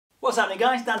What's happening,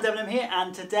 guys? Dan Debenham here,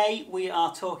 and today we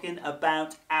are talking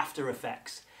about After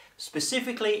Effects.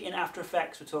 Specifically in After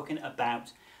Effects we're talking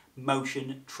about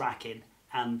motion tracking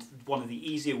and one of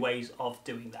the easier ways of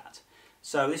doing that.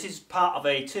 So this is part of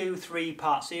a 2-3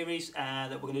 part series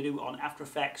that we're going to do on After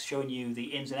Effects, showing you the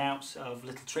ins and outs of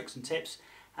little tricks and tips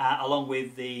along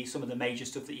with some of the major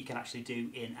stuff that you can actually do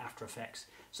in After Effects.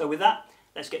 So with that,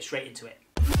 let's get straight into it.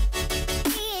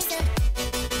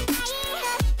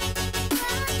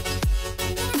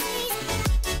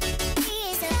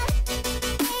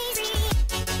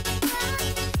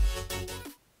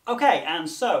 Okay, and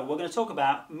so we're going to talk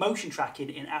about motion tracking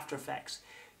in After Effects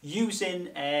using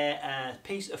a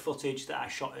piece of footage that I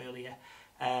shot earlier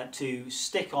to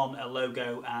stick on a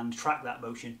logo and track that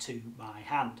motion to my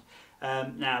hand.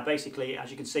 Now basically,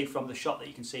 as you can see from the shot that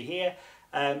you can see here,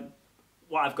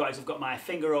 what I've got is I've got my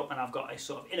finger up and I've got a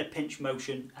sort of inner pinch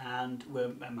motion, and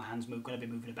my hand's going to be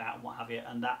moving about and what have you,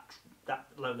 and that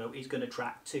logo is going to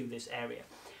track to this area.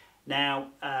 Now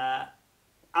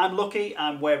I'm lucky,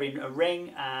 I'm wearing a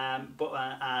ring,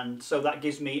 and so that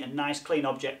gives me a nice clean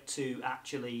object to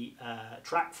actually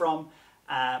track from.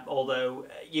 Although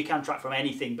you can track from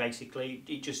anything basically,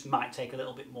 it just might take a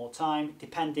little bit more time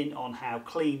depending on how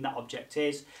clean that object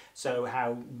is, so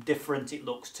how different it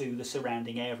looks to the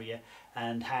surrounding area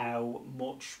and how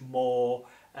much more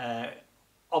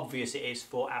obvious it is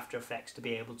for After Effects to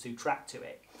be able to track to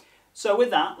it. So with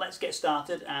that, let's get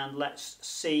started and let's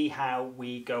see how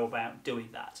we go about doing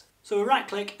that. So we right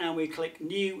click and we click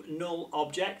New Null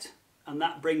Object, and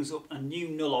that brings up a new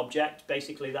null object.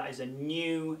 Basically that is a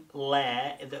new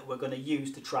layer that we're going to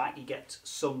use to track. You get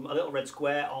a little red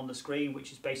square on the screen which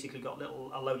has basically got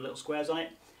a load of little squares on it.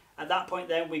 At that point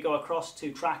then we go across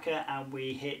to Tracker and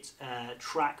we hit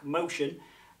Track Motion,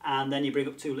 and then you bring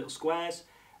up two little squares.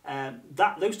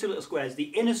 Those two little squares, the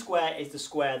inner square is the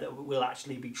square that will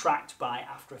actually be tracked by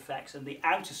After Effects, and the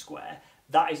outer square,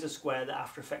 that is the square that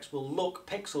After Effects will look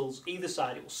pixels either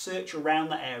side. It will search around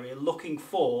that area looking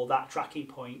for that tracking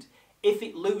point. If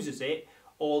it loses it,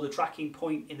 or the tracking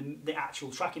point the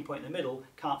actual tracking point in the middle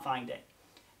can't find it.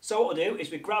 So what we'll do is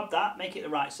we grab that, make it the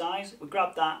right size, we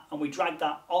grab that and we drag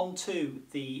that onto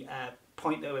the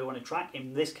point that we want to track,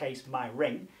 in this case my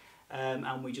ring,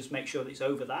 and we just make sure that it's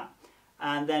over that.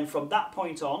 And then from that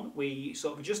point on, we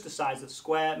sort of adjust the size of the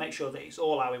square, make sure that it's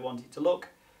all how we want it to look,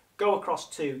 go across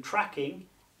to tracking,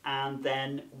 and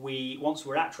then once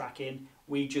we're at tracking,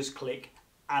 we just click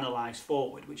Analyze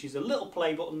Forward, which is a little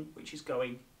play button which is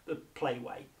going the play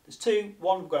way. There's two,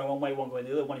 one going one way, one going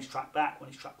the other, one is track back, one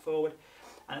is track forward.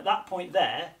 And at that point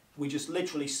there, we just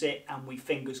literally sit and we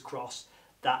fingers cross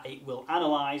that it will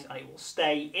analyze and it will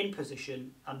stay in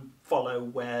position and follow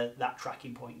where that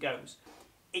tracking point goes.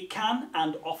 It can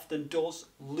and often does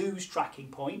lose tracking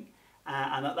point,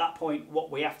 and at that point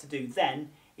what we have to do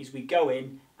then is we go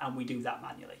in and we do that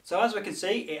manually. So as we can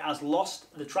see, it has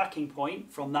lost the tracking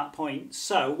point from that point,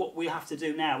 so what we have to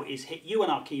do now is hit U on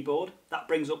our keyboard. That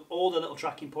brings up all the little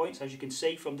tracking points. As you can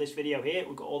see from this video here,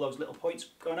 we've got all those little points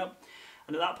going up,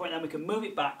 and at that point then we can move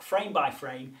it back frame by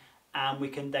frame, and we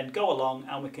can then go along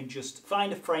and we can just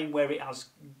find a frame where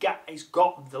it's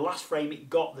got the last frame, it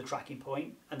got the tracking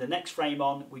point, and the next frame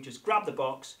on we just grab the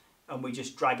box and we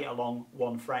just drag it along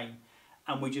one frame,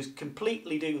 and we just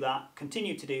completely do that,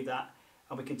 continue to do that,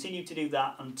 and we continue to do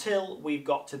that until we've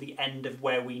got to the end of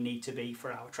where we need to be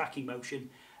for our tracking motion,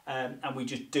 and we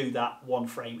just do that one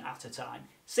frame at a time.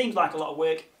 Seems like a lot of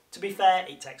work. To be fair,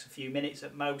 it takes a few minutes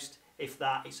at most. If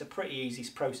that, it's a pretty easy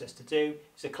process to do.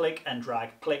 It's a click and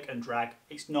drag, click and drag.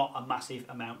 It's not a massive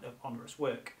amount of onerous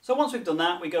work. So once we've done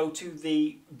that, we go to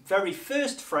the very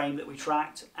first frame that we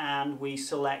tracked and we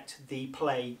select the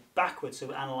play backwards. So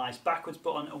we analyze backwards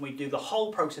button and we do the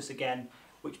whole process again,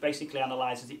 which basically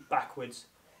analyzes it backwards,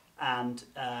 and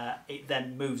it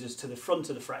then moves us to the front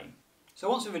of the frame. So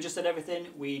once we've adjusted everything,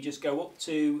 we just go up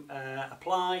to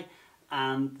Apply,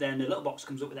 and then the little box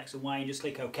comes up with X and Y, and just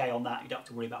click OK on that. You don't have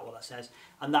to worry about what that says,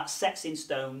 and that sets in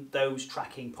stone those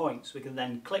tracking points. We can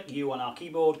then click U on our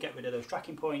keyboard, get rid of those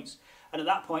tracking points, and at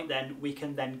that point then we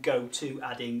can then go to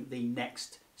adding the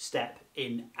next step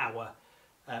in our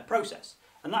process,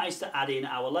 and that is to add in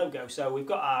our logo. So we've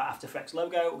got our After Effects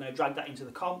logo. We're going to drag that into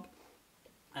the comp.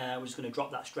 We're just going to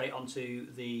drop that straight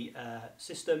onto the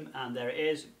system, and there it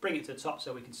is. Bring it to the top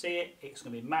so we can see it. It's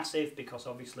going to be massive because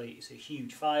obviously it's a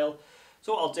huge file.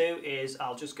 So what I'll do is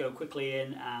I'll just go quickly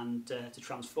in and to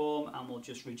transform, and we'll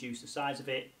just reduce the size of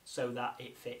it so that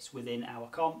it fits within our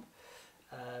comp.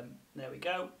 There we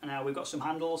go. And now we've got some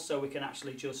handles, so we can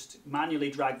actually just manually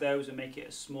drag those and make it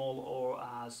as small or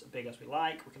as big as we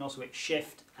like. We can also hit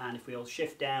Shift, and if we hold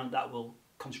Shift down, that will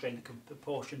constrain the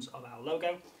proportions of our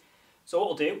logo. So what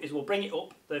we'll do is we'll bring it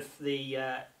up,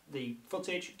 the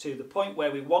footage, to the point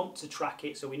where we want to track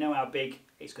it so we know how big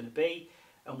it's going to be,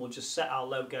 and we'll just set our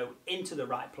logo into the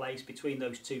right place between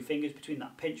those two fingers, between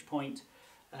that pinch point,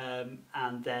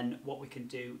 and then what we can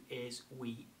do is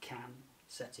we can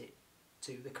set it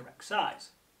to the correct size.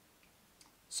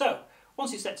 So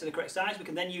once it's set to the correct size, we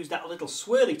can then use that little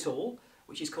swirly tool,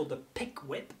 which is called the pick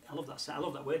whip. I love that sound, I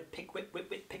love that word, pick whip, whip,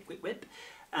 whip, pick whip, whip.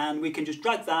 And we can just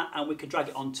drag that, and we can drag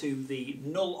it onto the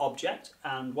null object.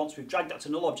 And once we've dragged that to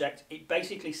null object, it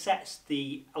basically sets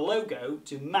the logo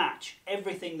to match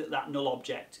everything that that null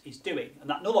object is doing. And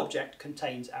that null object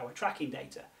contains our tracking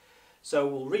data. So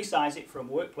we'll resize it from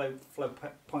a workflow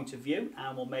point of view,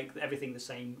 and we'll make everything the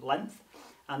same length.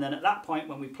 And then at that point,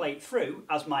 when we play it through,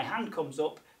 as my hand comes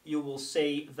up, you will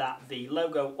see that the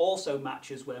logo also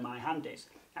matches where my hand is.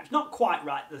 Now, it's not quite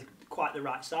the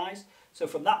right size. So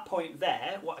from that point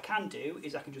there, what I can do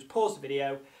is I can just pause the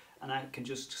video, and I can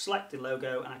just select the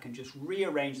logo, and I can just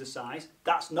rearrange the size.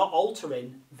 That's not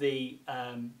altering the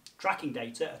tracking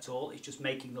data at all. It's just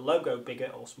making the logo bigger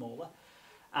or smaller.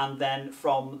 And then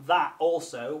from that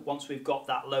also, once we've got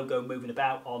that logo moving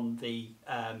about on the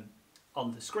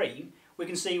screen, we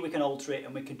can see we can alter it,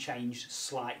 and we can change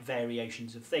slight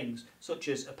variations of things, such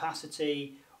as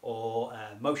opacity or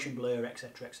motion blur,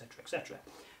 etc, etc, etc.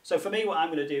 So for me, what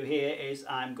I'm going to do here is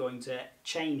I'm going to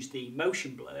change the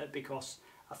motion blur, because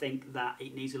I think that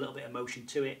it needs a little bit of motion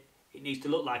to it. It needs to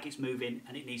look like it's moving,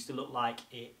 and it needs to look like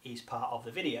it is part of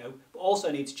the video, but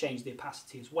also need to change the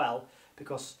opacity as well,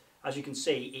 because as you can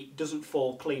see, it doesn't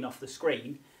fall clean off the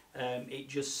screen. It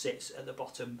just sits at the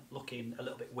bottom looking a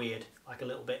little bit weird, like a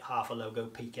little bit half a logo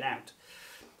peeking out.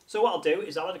 So what I'll do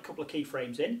is I'll add a couple of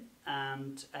keyframes in,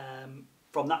 and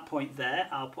from that point there,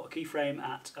 I'll put a keyframe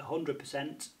at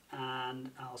 100%,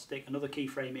 and I'll stick another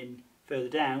keyframe in further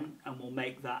down, and we'll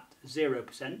make that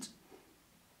 0%.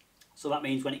 So that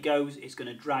means when it goes, it's going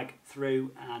to drag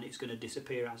through, and it's going to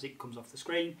disappear as it comes off the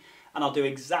screen. And I'll do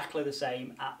exactly the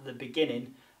same at the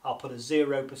beginning. I'll put a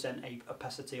 0%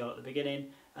 opacity on at the beginning,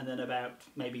 and then about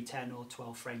maybe 10 or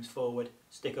 12 frames forward,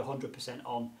 stick 100%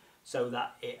 on, so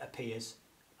that it appears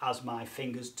as my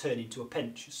fingers turn into a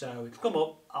pinch. So it'll come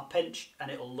up, I'll pinch,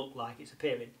 and it'll look like it's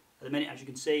appearing. At the minute, as you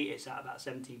can see, it's at about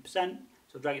 17%, so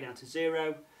I'll drag it down to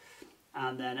 0,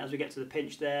 and then as we get to the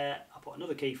pinch there, I'll put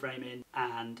another keyframe in,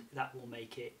 and that will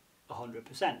make it 100%.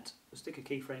 So stick a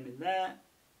keyframe in there,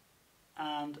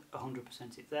 and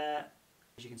 100% it there.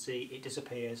 As you can see, it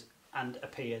disappears and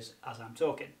appears as I'm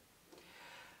talking.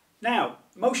 Now,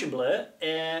 motion blur,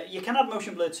 you can add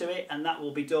motion blur to it, and that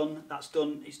will be done. That's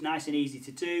done. It's nice and easy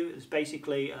to do. There's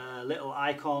basically a little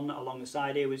icon along the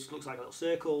side here which looks like little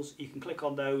circles. You can click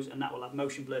on those, and that will add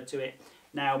motion blur to it.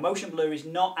 Now, motion blur is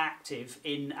not active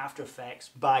in After Effects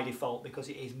by default, because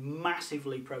it is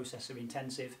massively processor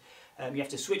intensive. You have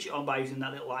to switch it on by using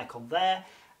that little icon there,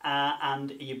 and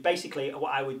you basically,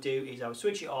 what I would do is I would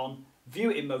switch it on,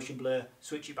 view it in motion blur,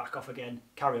 switch it back off again,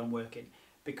 carry on working.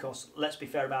 Because let's be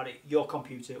fair about it, your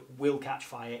computer will catch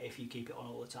fire if you keep it on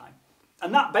all the time.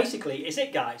 And that basically is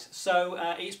it, guys. So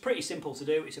it's pretty simple to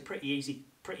do. It's a pretty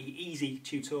easy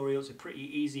tutorial. It's a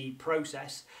pretty easy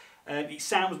process. It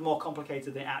sounds more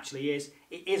complicated than it actually is.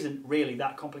 It isn't really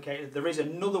that complicated. There is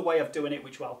another way of doing it,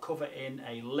 which I'll cover in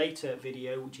a later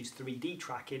video, which is 3D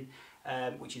tracking,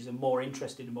 which is a more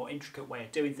interesting and more intricate way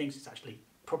of doing things. It's actually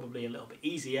probably a little bit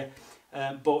easier,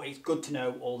 but it's good to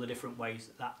know all the different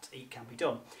ways that it can be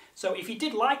done. So if you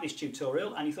did like this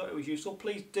tutorial and you thought it was useful,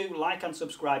 please do like and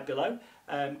subscribe below.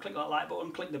 Click that like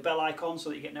button, click the bell icon so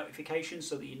that you get notifications,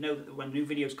 so that you know that when new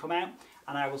videos come out,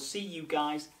 and I will see you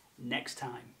guys next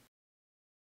time.